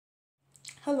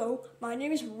Hello, my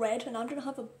name is Red and I'm going to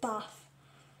have a bath.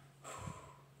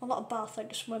 Well, not a bath,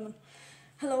 like a swimming.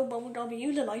 Hello, Bubble Dobby,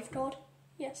 you the lifeguard?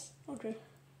 Yes, okay.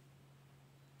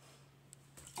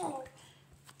 Oh.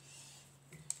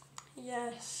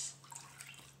 Yes.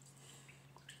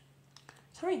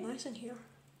 It's very nice in here.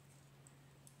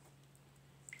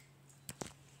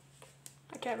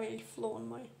 I can't really float on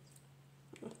my...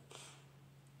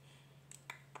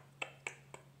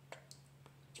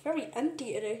 It's very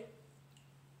empty today.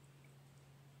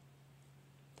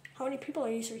 How many people are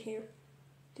usually here?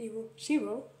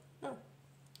 Zero? No.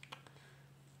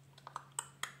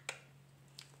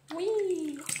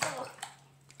 Whee! Oh.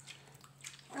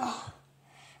 Oh.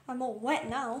 I'm all wet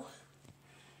now.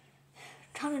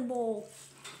 Cannonball.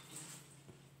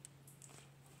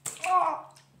 Oh.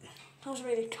 That was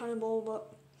really cannonball,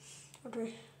 but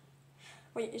okay.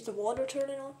 Wait, is the water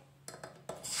turning on?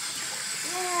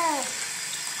 Yeah.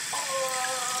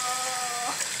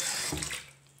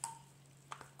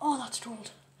 Oh, that's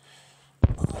cold.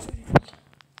 Oh, that's really cold.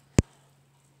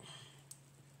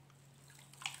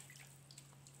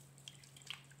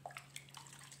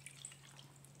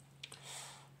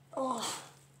 Oh,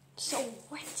 so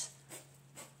wet.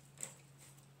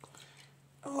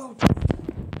 Oh.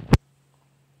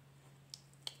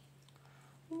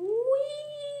 Whee!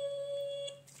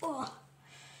 Oh.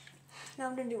 Now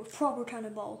I'm gonna do a proper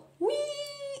cannonball. Whee!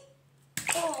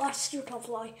 Oh, I still can't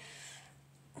fly.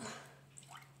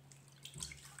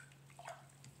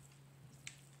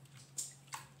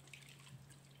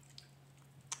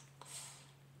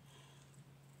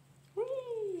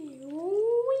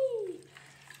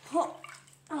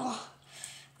 Oh,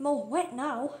 I'm all wet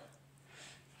now.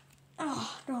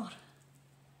 Oh, God.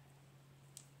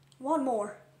 One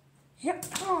more. Yep.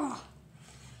 Oh.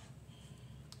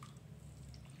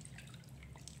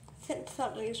 I think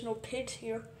that there's no pigs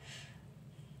here.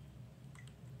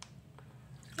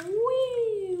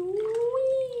 Wee,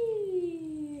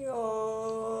 wee.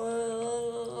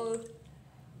 Oh.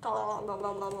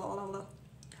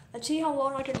 Let's see how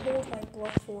long I can hold my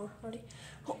breath for. Ready?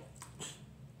 Oh.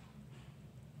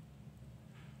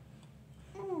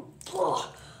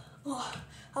 Oh. Oh.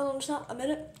 How long is that? A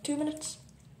minute? 2 minutes?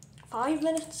 5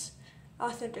 minutes?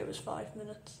 I think it was 5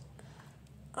 minutes.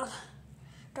 God,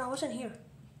 what's in here?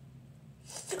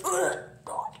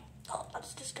 God, oh,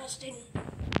 that's disgusting.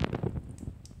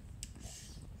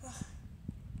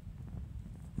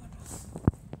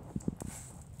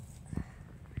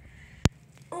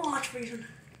 Oh, it's freezing.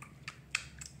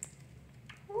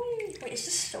 Wait, is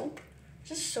this soap? Is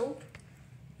this soap?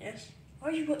 Yes.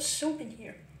 Why you put soap in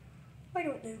here? I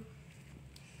don't know.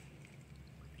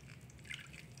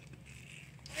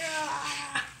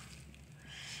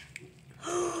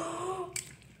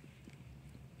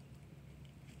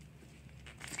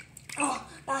 Oh,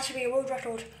 that should be a world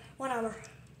record. 1 hour.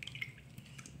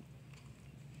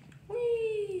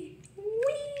 Whee!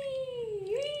 Whee!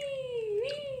 Whee!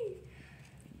 Whee!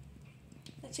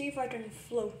 Let's see if I can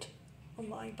float on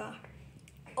my back.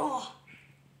 Oh!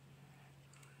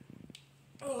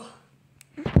 Oh!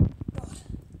 God.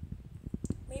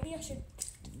 Maybe I should...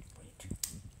 Wait.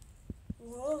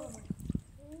 Whoa!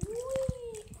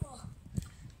 Whee! Oh.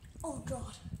 Oh,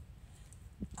 God.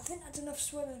 I think that's enough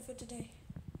swimming for today.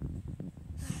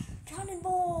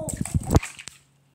 Cannonball!